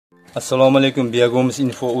Assalomu alaykum Biogumus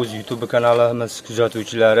info o'z YouTube kanalimiz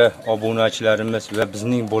kuzatuvchilari, obunachilarimiz va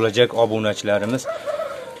bizning bo'lajak obunachilarimiz.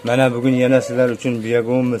 Mana bugun yana sizlar uchun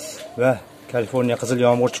Biogumus va Kaliforniya qizil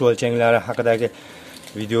yomg'ir chuvalchanglari haqidagi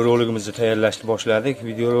videorolikimizni tayyorlashni boshladik.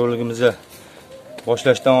 Videorolikimizni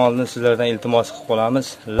boshlashdan oldin sizlardan iltimos qilib qolamiz.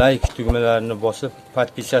 Like tugmalarini bosib,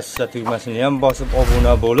 podpisatsiya tugmasini ham bosib,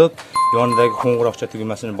 obuna bo'lib, yonidagi qo'ng'iroqcha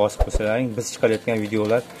tugmasini bosib qo'ysalaring, biz chiqarayotgan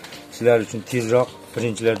videolar sizlar uchun tezroq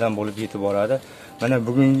birinchilardan bo'lib yetib boradi. Mana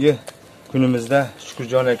bugungi kunimizda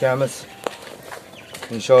Shukurjon akamiz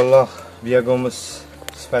inshaalloh Biogumus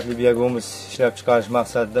sifatli Biogumus ishlab chiqarish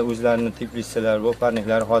maqsadida o'zlarining teplitsalar bu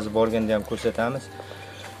parniklari hozir borganda ham ko'rsatamiz.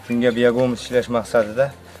 Shunga Biogumus ishlash maqsadida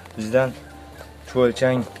bizdan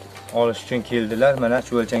chuvalchang olish uchun keldilar. Mana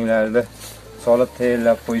chuvalchanglarni solib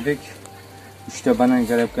tayyorlab qo'ydik. 3 ta banan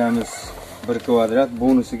karobkamiz 1 kvadrat,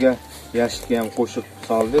 bonusiga yashikka ham qo'shib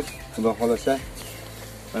soldik. Xudo xolasa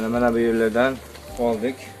mana bu yerlardan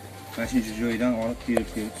oldik. Mana shu joydan olib kelib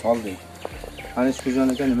soldik. Ana Shukurjon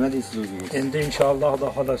aka, nima deysiz o'zingiz? Endi inshaalloh Xudo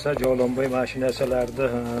xolasa jo'lonboy mashinalarni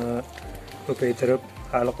ko'paytirib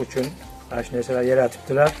xalq uchun mashinalar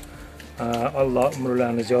yaratibdilar. Alloh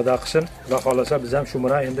umrlarini ziyoda qilsin. Xudo xolasa biz ham shu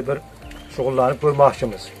bilan endi bir shug'ullanib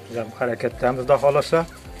ko'rmoqchimiz. Biz ham harakatdamiz Xudo xolasa.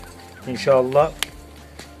 Inshaalloh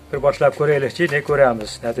bir boshlab ko'raylikchi, ne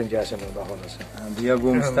ko'ramiz natijasini Xudo xolasa.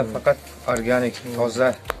 Biogumusda faqat organik, toza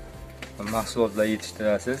mahsulotlar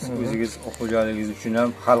yetishtirasiz. O'zingiz xo'jaligingiz uchun ham,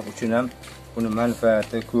 xalq uchun ham buni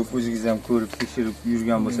manfaati ko'p. O'zingiz ham ko'rib, tekshirib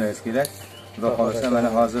yurgan bo'lsangiz kerak. Xudo xolasa mana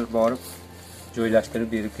hozir borib joylashtirib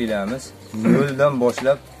berib kelamiz. Yo'ldan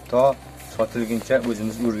boshlab to sotilguncha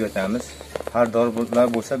o'zimiz o'rgatamiz. Har dorilar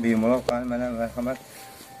bo'lsa bemalol mana marhamat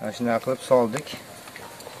shunday qilib soldik.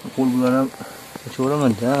 Qo'l bilan ham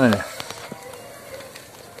cho'raman-da mana.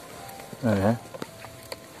 Mana.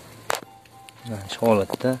 Mana shu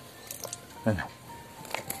holatda. Mana.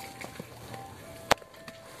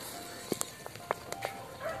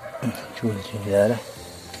 Cho'lchanglari.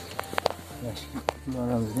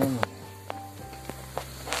 Bularimizni ham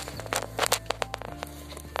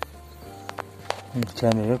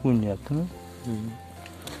Chamiga qo'nyaptimi?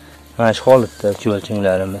 Mana shu holatda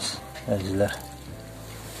cho'lchanglarimiz, azizlar.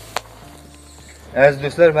 Aziz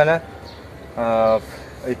do'stlar, mana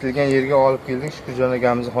aytilgan yerga olib keldik. Shukurjon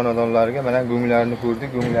akamizning xonadonlariga mana go'nglarini ko'rdik.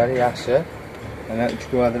 Go'nglari yaxshi. Mana 3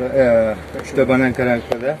 kvadrat 3 ta banan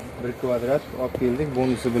karakterda 1 kvadrat olib keldik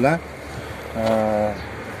bonusi bilan.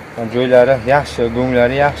 Joylari yaxshi,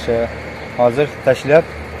 go'nglari yaxshi. Hozir tashlab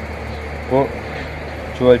bu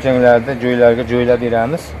chuvalchanglarda joylarga joylab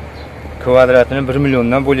beramiz. Kvadratini 1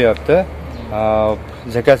 milliondan bo'lyapti.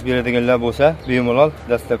 Zakaz beradiganlar bo'lsa, bemalol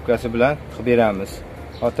dastlabkasi bilan qilib beramiz.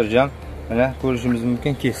 Xotirjam, mana ko'rishimiz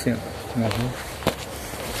mumkin kessin.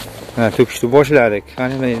 Mana to'kishni boshladik.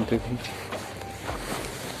 Qani men to'kish.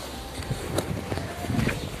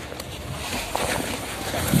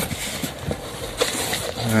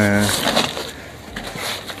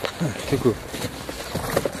 To'ku.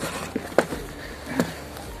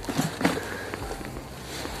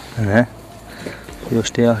 Mana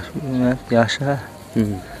yoshda yaxshi.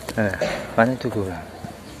 Qani to'kuraman.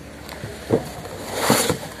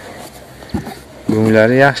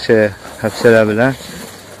 Go'nglari yaxshi, hafsala bilan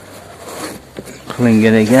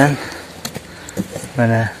qilingan ekan.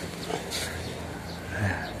 Mana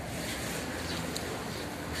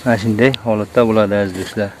shunday holatda bo'ladi aziz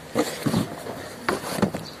do'stlar.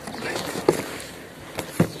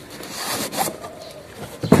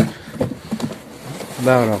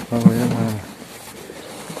 Bag'roqqa qo'yaman.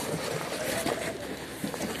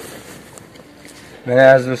 Mana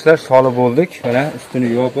aziz do'stlar, solib bo'ldik. Mana ustini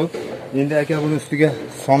yopib, endi aka buni ustiga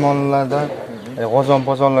somonlardan,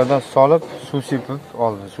 g'ozon-pozonlardan solib, suv sepib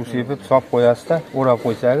oldi. Suv sepib solib qo'yasizda, o'rab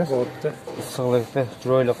qo'ysangiz, issiqlikni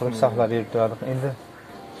chiroyli qilib saqlab berib turadi. Endi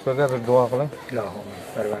ustiga bir duo qiling. Ilohim,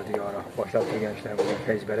 Parvardigor, boshlab turgan ishlarimizga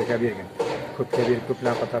fayz baraka bergin. Ko'pga berib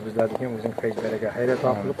ko'plarni qatabilizlardan o'zing fayz baraka, xayrat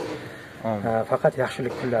topib, faqat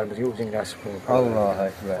yaxshilik kunlarimizga o'zing nasib qilgin. Allohu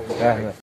akbar. Rahmat.